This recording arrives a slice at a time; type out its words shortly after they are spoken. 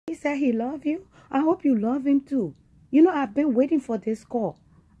said he loved you. I hope you love him too. You know, I've been waiting for this call.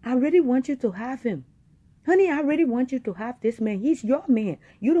 I really want you to have him. Honey, I really want you to have this man. He's your man.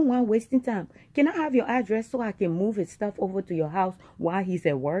 You don't want wasting time. Can I have your address so I can move his stuff over to your house while he's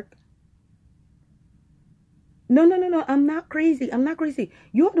at work? No, no, no, no. I'm not crazy. I'm not crazy.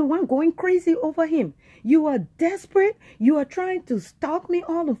 You're the one going crazy over him. You are desperate. You are trying to stalk me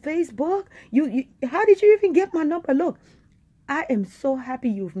all on Facebook. How did you even get my number? Look, I am so happy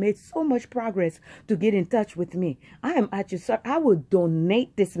you've made so much progress to get in touch with me. I am at your service. I will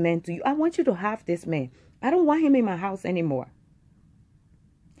donate this man to you. I want you to have this man. I don't want him in my house anymore.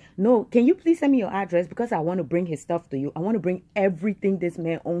 No, can you please send me your address because I want to bring his stuff to you. I want to bring everything this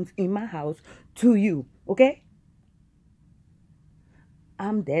man owns in my house to you. Okay?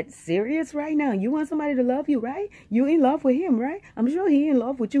 I'm dead serious right now. You want somebody to love you, right? You in love with him, right? I'm sure he in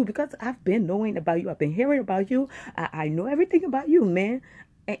love with you because I've been knowing about you. I've been hearing about you. I know everything about you, man.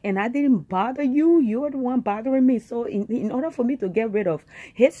 And I didn't bother you. You're the one bothering me. So in order for me to get rid of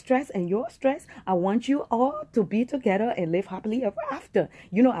his stress and your stress, I want you all to be together and live happily ever after.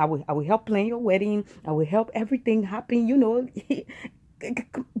 You know, I will help plan your wedding. I will help everything happen. You know,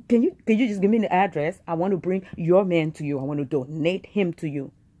 can you just give me the address? I want to bring your man to you. I want to donate him to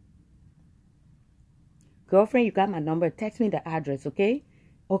you. Girlfriend, you got my number. Text me the address, okay?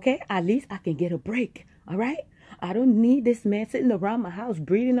 Okay? At least I can get a break, all right? I don't need this man sitting around my house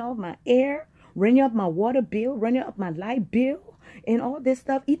breathing off my air, running up my water bill, running up my light bill, and all this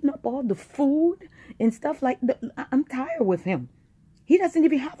stuff, eating up all the food and stuff like that. I'm tired with him. He doesn't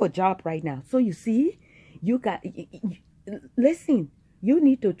even have a job right now. So you see, listen, you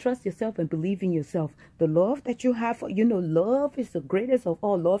need to trust yourself and believe in yourself. The love that you have, you know, love is the greatest of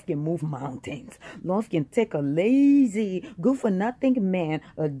all. Love can move mountains. Love can take a lazy, good-for-nothing man,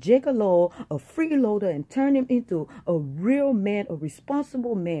 a gigolo, a freeloader, and turn him into a real man, a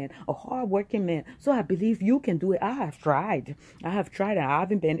responsible man, a hardworking man. So I believe you can do it. I have tried. And I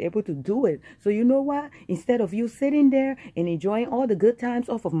haven't been able to do it. So you know what? Instead of you sitting there and enjoying all the good times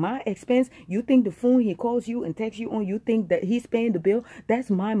off of my expense, you think the phone he calls you and texts you on, you think that he's paying the bill? That's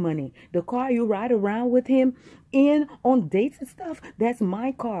my money. The car you ride around with him in on dates and stuff, that's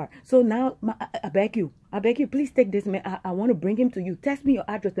my car. So now, I beg you, please take this man. I want to bring him to you. Text me your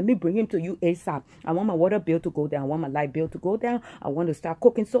address. Let me bring him to you ASAP. I want my water bill to go down. I want my light bill to go down. I want to start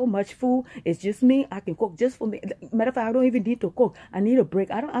cooking so much food. It's just me. I can cook just for me. Matter of fact, I don't even need to cook. I need a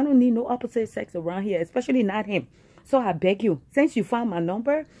break. I don't need no opposite sex around here, especially not him. So I beg you, since you found my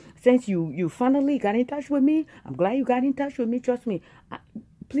number, since you finally got in touch with me, I'm glad you got in touch with me. Trust me.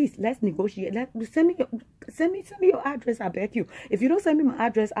 Please, let's negotiate. Send me your address, I beg you. If you don't send me my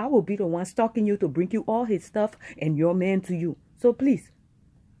address, I will be the one stalking you to bring you all his stuff and your man to you. So please.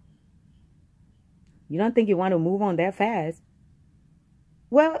 You don't think you want to move on that fast?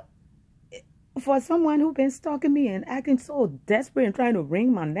 Well, for someone who's been stalking me and acting so desperate and trying to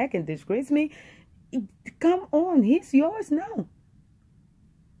wring my neck and disgrace me, come on, he's yours now.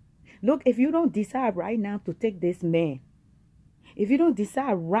 Look, if you don't decide right now to take this man, I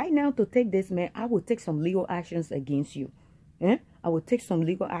will take some legal actions against you. I will take some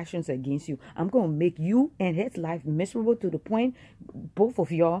legal actions against you. I'm going to make you and his life miserable to the point both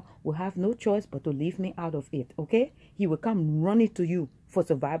of y'all will have no choice but to leave me out of it, okay? He will come running to you for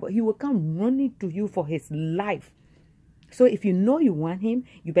survival. He will come running to you for his life. So if you know you want him,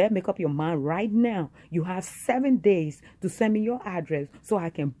 you better make up your mind right now. You have 7 days to send me your address so I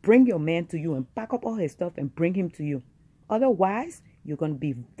can bring your man to you and pack up all his stuff and bring him to you. Otherwise, you're going to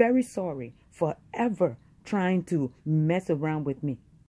be very sorry forever trying to mess around with me.